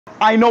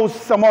I know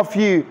some of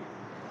you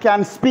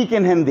can speak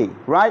in Hindi,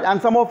 right?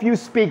 And some of you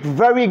speak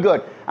very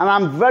good, and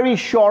I'm very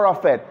sure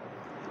of it.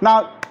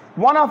 Now,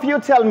 one of you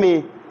tell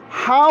me,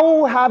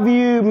 how have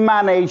you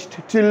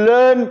managed to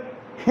learn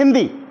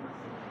Hindi?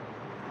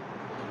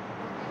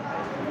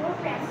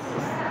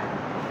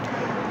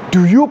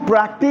 Do you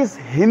practice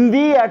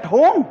Hindi at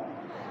home?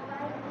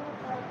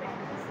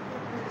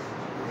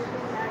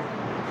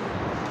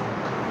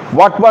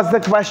 What was the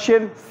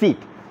question? Seek.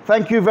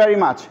 Thank you very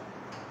much.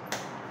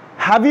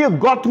 Have you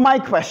got my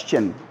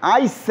question?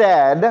 I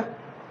said,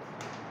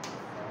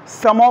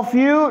 some of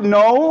you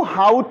know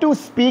how to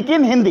speak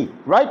in Hindi,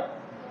 right?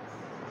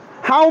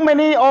 How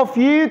many of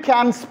you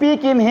can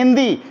speak in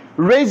Hindi?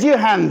 Raise your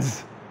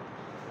hands.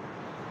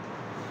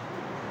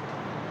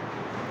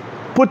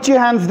 Put your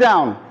hands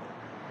down.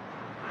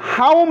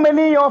 How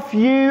many of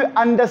you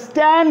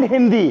understand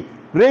Hindi?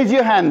 Raise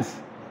your hands.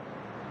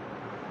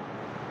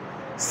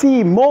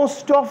 See,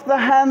 most of the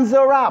hands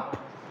are up.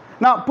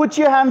 Now, put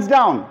your hands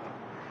down.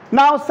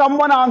 Now,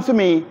 someone answer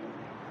me,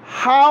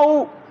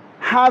 how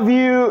have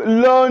you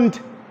learned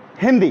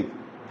Hindi? In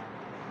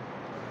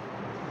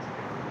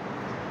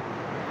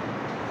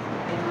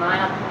my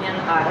opinion,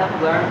 I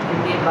have learned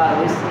Hindi by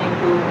listening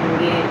to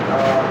Hindi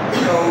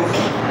shows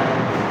and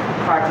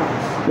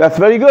cartoons. That's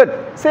very good.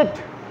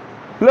 Sit.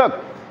 Look.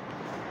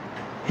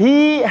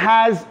 He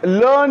has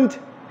learned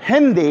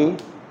Hindi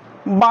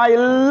by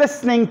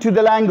listening to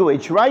the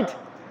language, right?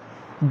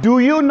 Do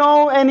you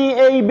know any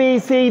A, B,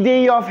 C,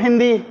 D of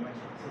Hindi?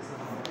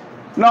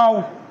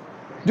 No.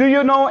 Do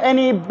you know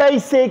any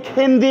basic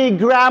Hindi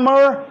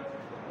grammar?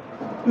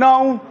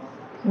 No.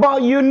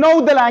 But you know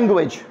the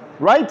language,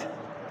 right?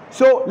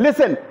 So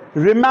listen,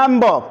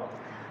 remember,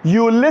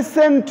 you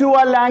listen to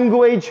a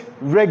language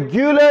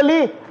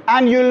regularly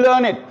and you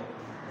learn it.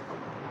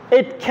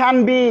 It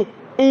can be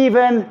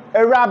even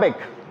Arabic.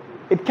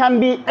 It can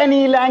be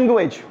any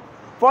language.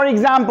 For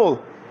example,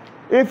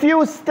 if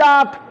you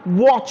start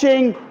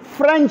watching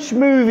French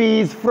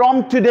movies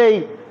from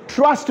today,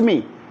 trust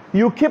me,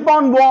 you keep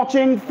on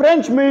watching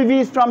French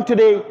movies from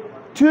today,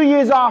 2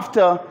 years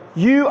after,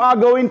 you are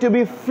going to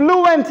be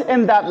fluent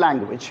in that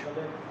language.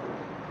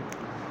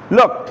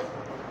 Look,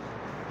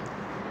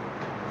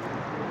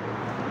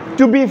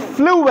 to be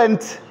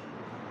fluent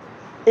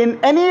in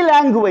any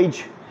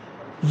language,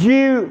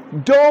 you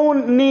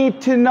don't need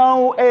to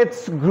know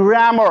its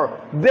grammar.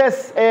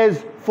 This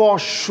is for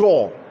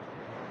sure.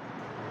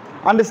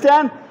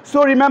 Understand?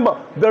 So remember,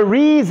 the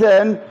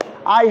reason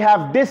I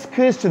have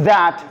discussed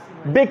that,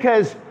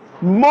 because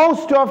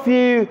most of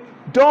you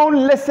don't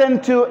listen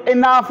to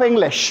enough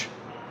English.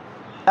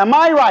 Am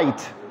I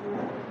right?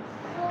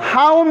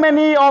 How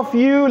many of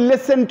you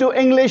listen to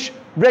English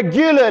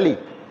regularly?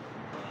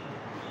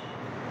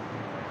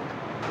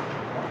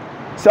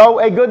 So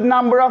a good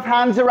number of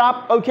hands are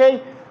up,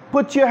 okay?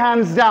 Put your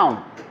hands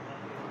down.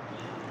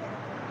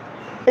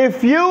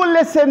 If you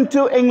listen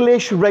to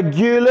English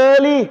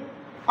regularly,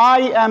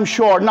 I am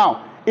sure.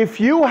 Now, if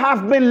you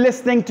have been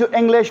listening to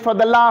English for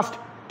the last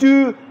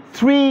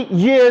 2-3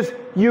 years,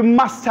 you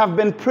must have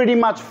been pretty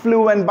much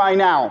fluent by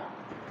now.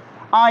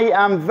 I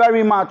am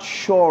very much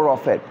sure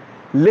of it.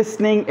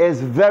 Listening is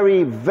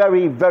very,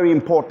 very, very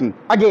important.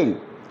 Again,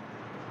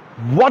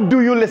 what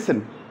do you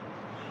listen?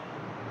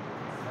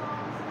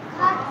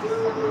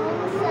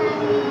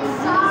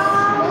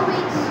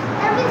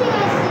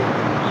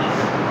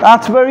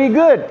 That's very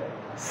good.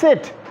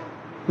 Sit.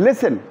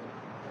 Listen.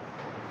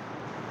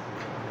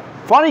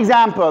 For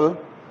example,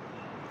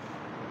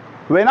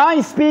 when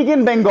I speak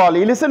in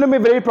Bengali, listen to me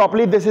very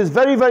properly, this is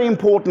very, very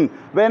important.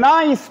 When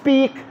I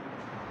speak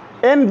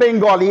in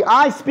Bengali,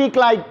 I speak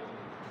like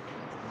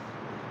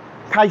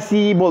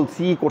Kaisi,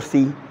 Bolsi,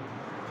 Kursi.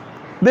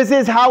 This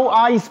is how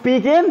I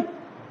speak in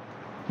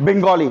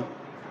Bengali.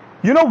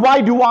 You know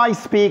why do I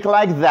speak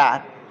like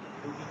that?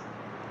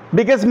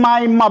 Because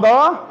my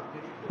mother,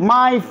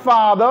 my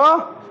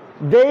father,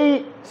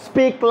 they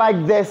speak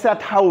like this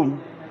at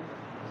home.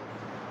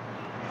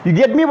 You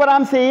get me what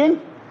I'm saying?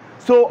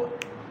 So,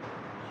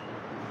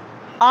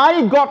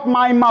 I got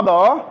my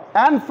mother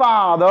and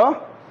father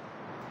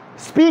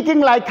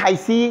speaking like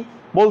Kaisi,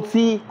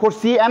 Bolsi,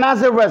 Kursi, and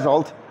as a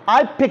result,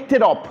 I picked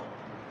it up.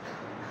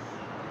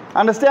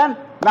 Understand?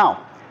 Now,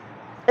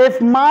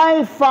 if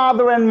my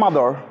father and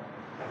mother,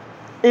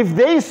 if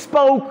they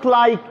spoke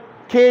like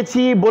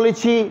Kechi,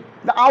 Bulichi,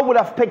 I would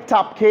have picked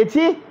up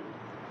Kechi,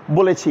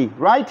 Bulichi,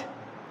 right?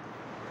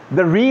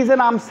 The reason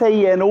I'm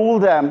saying all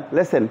them,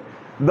 listen,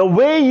 the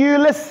way you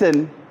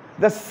listen,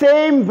 the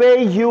same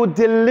way you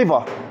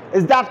deliver.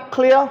 Is that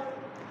clear?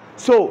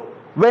 So,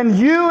 when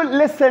you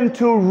listen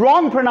to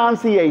wrong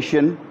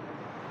pronunciation,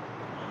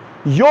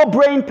 your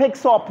brain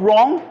picks up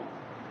wrong.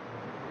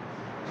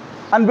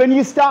 And when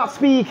you start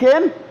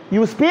speaking,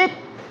 you speak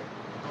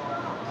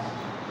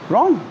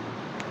wrong.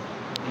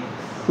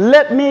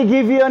 Let me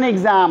give you an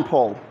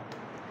example.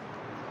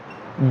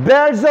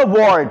 There's a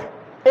word,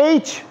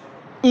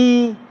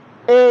 H-E-A-L-T-H-Y.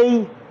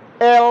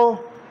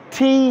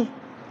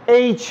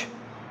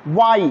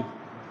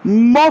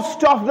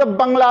 Most of the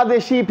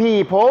Bangladeshi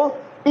people,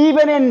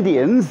 even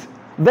Indians,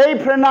 they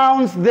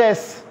pronounce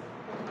this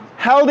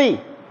healthy.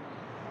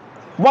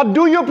 What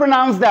do you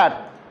pronounce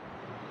that?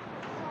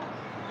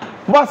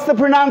 What's the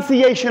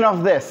pronunciation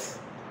of this?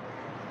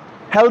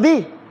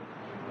 Healthy?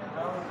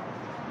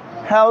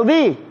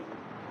 Healthy.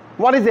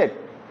 What is it?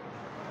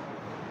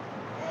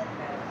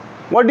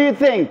 What do you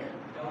think?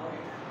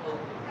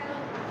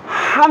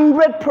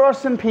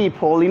 100%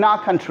 people in our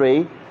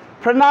country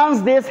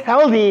pronounce this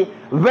healthy,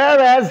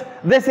 whereas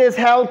this is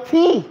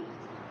healthy.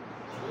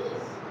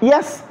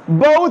 Yes,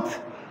 both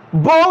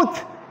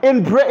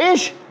in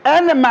British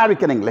and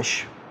American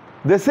English.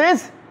 This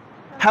is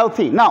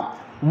healthy. Now,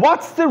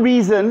 what's the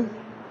reason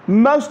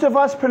most of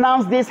us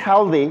pronounce this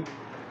healthy?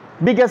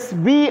 Because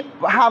we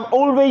have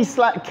always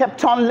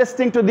kept on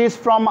listening to this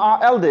from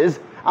our elders,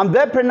 and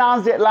they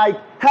pronounced it like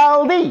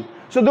healthy.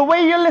 So the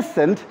way you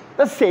listened,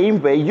 the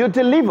same way you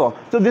deliver.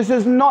 So this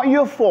is not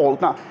your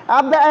fault. Now,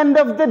 at the end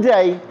of the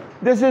day,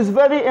 this is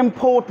very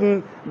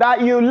important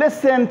that you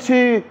listen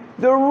to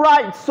the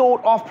right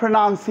sort of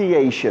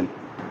pronunciation.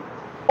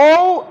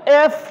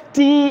 O-F-T-E-N.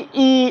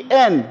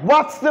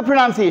 What's the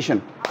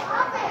pronunciation?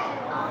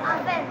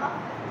 Often.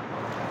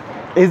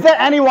 Is there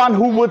anyone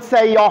who would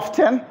say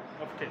often?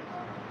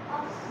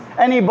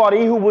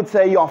 Anybody who would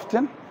say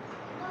often?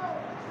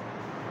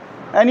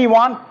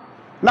 Anyone?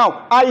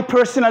 Now, I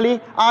personally,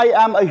 I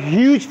am a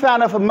huge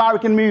fan of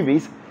American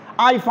movies.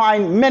 I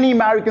find many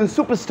American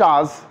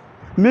superstars,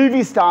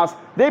 movie stars,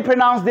 they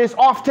pronounce this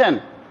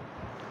often.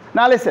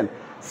 Now listen,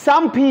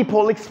 some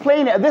people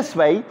explain it this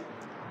way.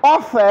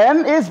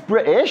 Often is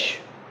British,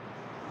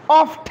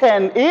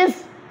 often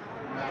is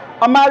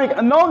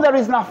American. No, there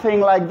is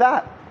nothing like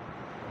that.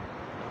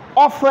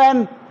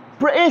 Often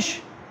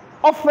British,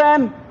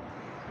 often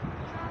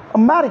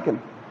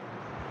American.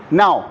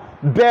 Now,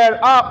 there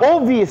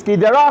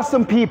are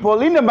some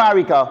people in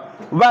America,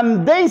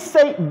 when they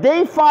say,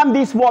 they find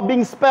this word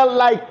being spelled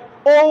like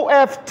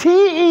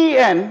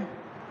O-F-T-E-N,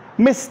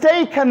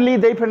 mistakenly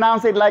they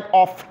pronounce it like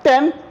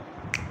often,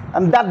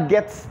 and that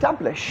gets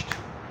established.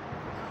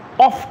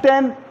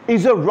 Often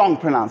is a wrong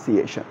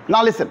pronunciation.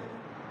 Now listen.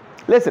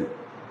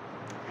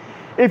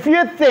 If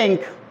you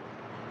think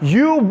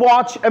you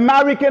watch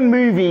American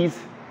movies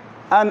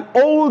and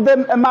all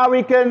the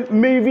American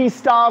movie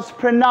stars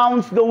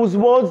pronounce those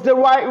words the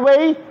right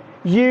way,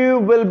 you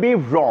will be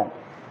wrong.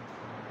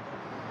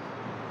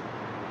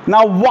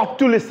 Now what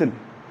to listen?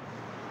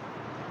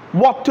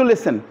 What to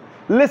listen?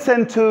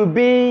 Listen to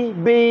B,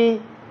 B,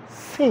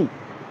 C.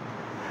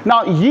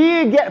 Now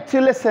you get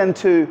to listen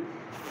to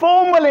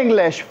formal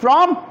English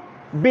from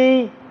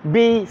B,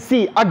 B,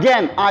 C.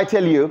 Again, I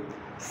tell you,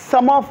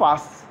 some of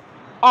us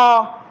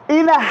are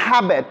in a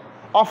habit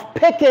of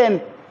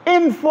picking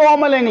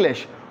informal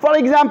English. For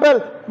example,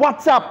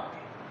 what's up?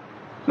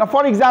 Now,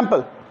 for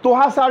example,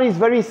 Tohasar is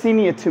very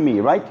senior to me,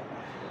 right?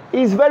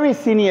 He's very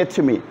senior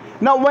to me.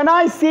 Now, when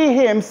I see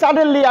him,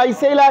 suddenly I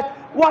say like,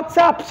 what's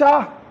up,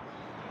 sir?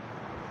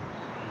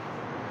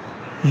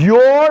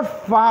 Your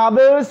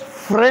father's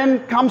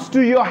friend comes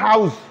to your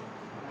house.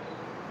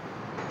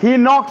 He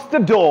knocks the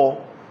door.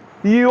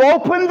 You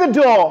open the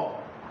door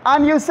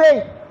and you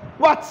say,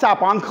 what's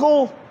up,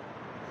 uncle?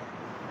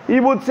 He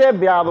would say,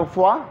 biado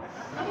foi.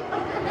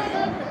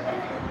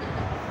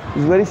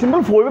 It's very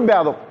simple, foi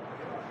biado.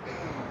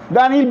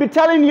 Then he'll be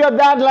telling your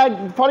dad,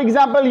 like, for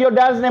example, your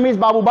dad's name is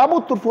Babu.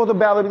 Babu, tu for the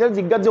biado, because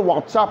he got the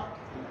what's up.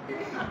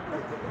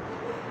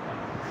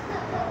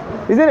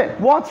 Isn't it?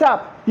 What's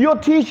up? Your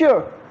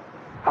teacher.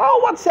 Oh,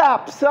 what's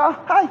up, sir?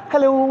 Hi,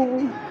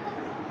 hello.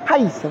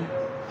 Hi, sir.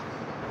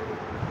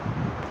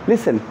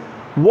 Listen,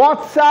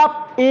 what's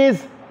up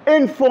is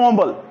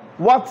informal.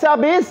 What's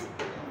up is,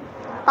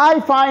 I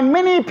find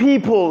many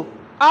people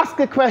ask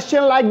a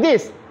question like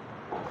this.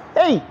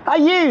 Hey, how are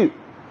you?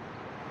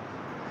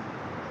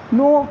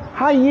 No,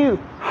 how are you?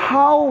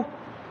 How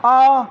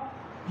are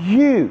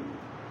you?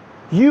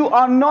 You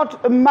are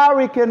not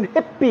American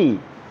hippie.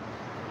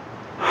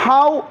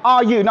 How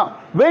are you? Now,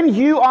 when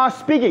you are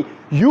speaking,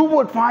 you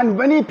would find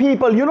many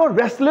people, you know,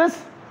 wrestlers.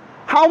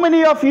 How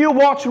many of you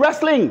watch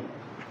wrestling?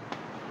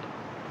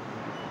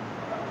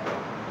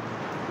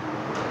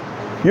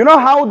 You know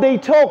how they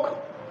talk?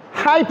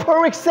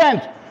 Hyper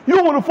accent.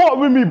 You want to fight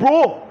with me,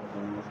 bro?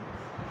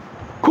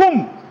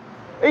 Come.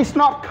 It's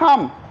not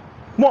come.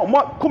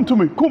 What? Come to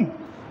me. Come.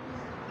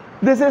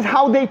 This is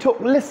how they talk.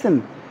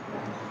 Listen.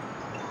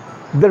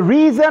 The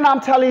reason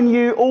I'm telling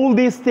you all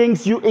these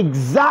things, you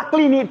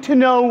exactly need to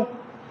know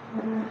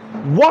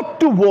what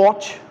to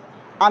watch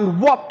and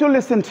what to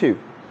listen to.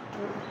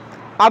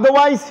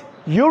 Otherwise,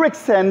 your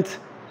accent,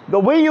 the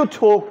way you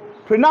talk,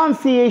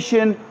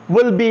 pronunciation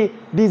will be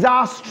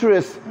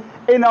disastrous.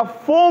 In a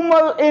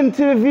formal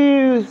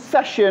interview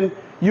session,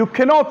 you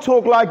cannot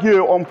talk like,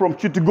 yeah, I'm from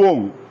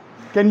Chittagong.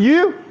 Can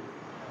you?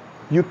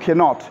 You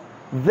cannot.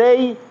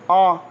 They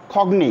are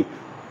cognate.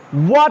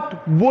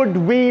 What would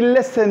we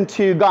listen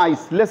to,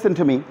 guys? Listen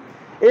to me.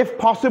 If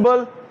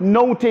possible,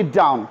 note it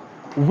down.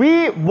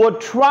 We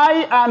would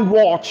try and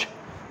watch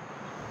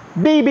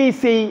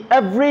BBC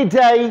every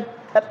day,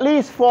 at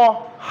least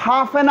for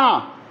half an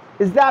hour.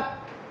 Is that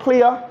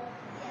clear?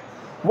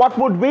 what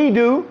would we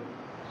do?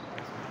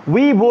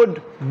 We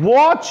would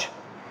watch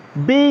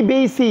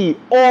BBC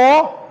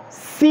or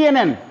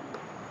CNN.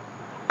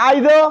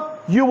 Either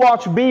you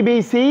watch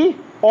BBC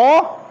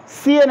or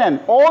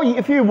CNN, or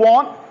if you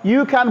want,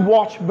 you can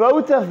watch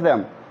both of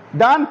them.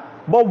 Done?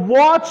 But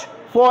watch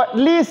for at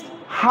least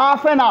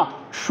half an hour.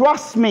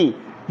 Trust me,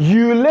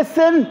 you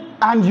listen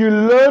and you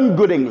learn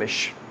good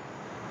English.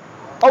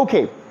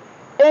 Okay,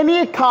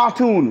 any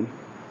cartoon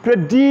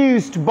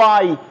produced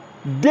by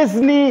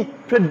Disney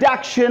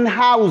Production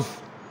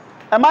House.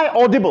 Am I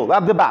audible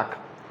at the back?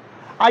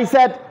 I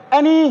said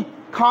any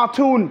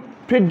cartoon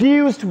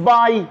produced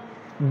by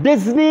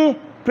Disney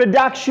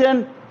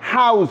Production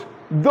House.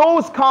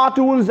 Those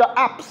cartoons are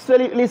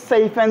absolutely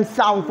safe and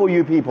sound for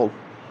you people.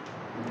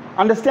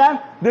 Understand?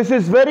 This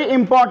is very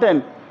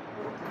important.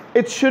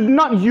 It should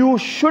not, you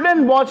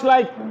shouldn't watch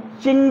like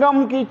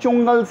Chingam ki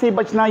chungal se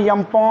bachna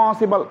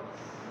impossible.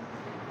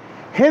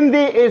 Hindi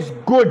is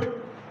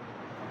good.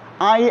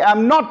 I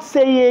am not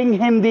saying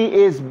Hindi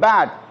is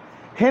bad.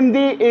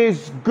 Hindi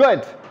is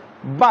good,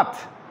 but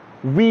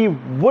we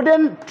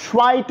wouldn't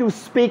try to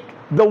speak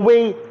the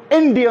way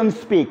Indians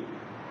speak.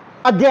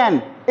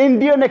 Again,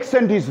 Indian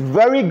accent is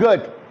very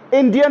good.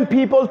 Indian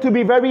people, to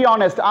be very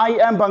honest, I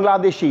am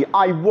Bangladeshi.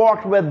 I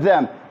work with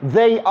them.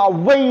 They are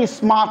way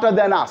smarter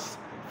than us.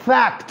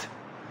 Fact.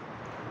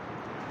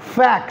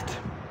 Fact.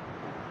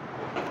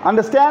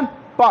 Understand?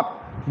 But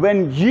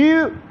when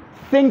you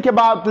think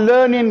about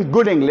learning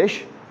good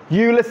English,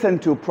 you listen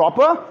to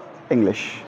proper English.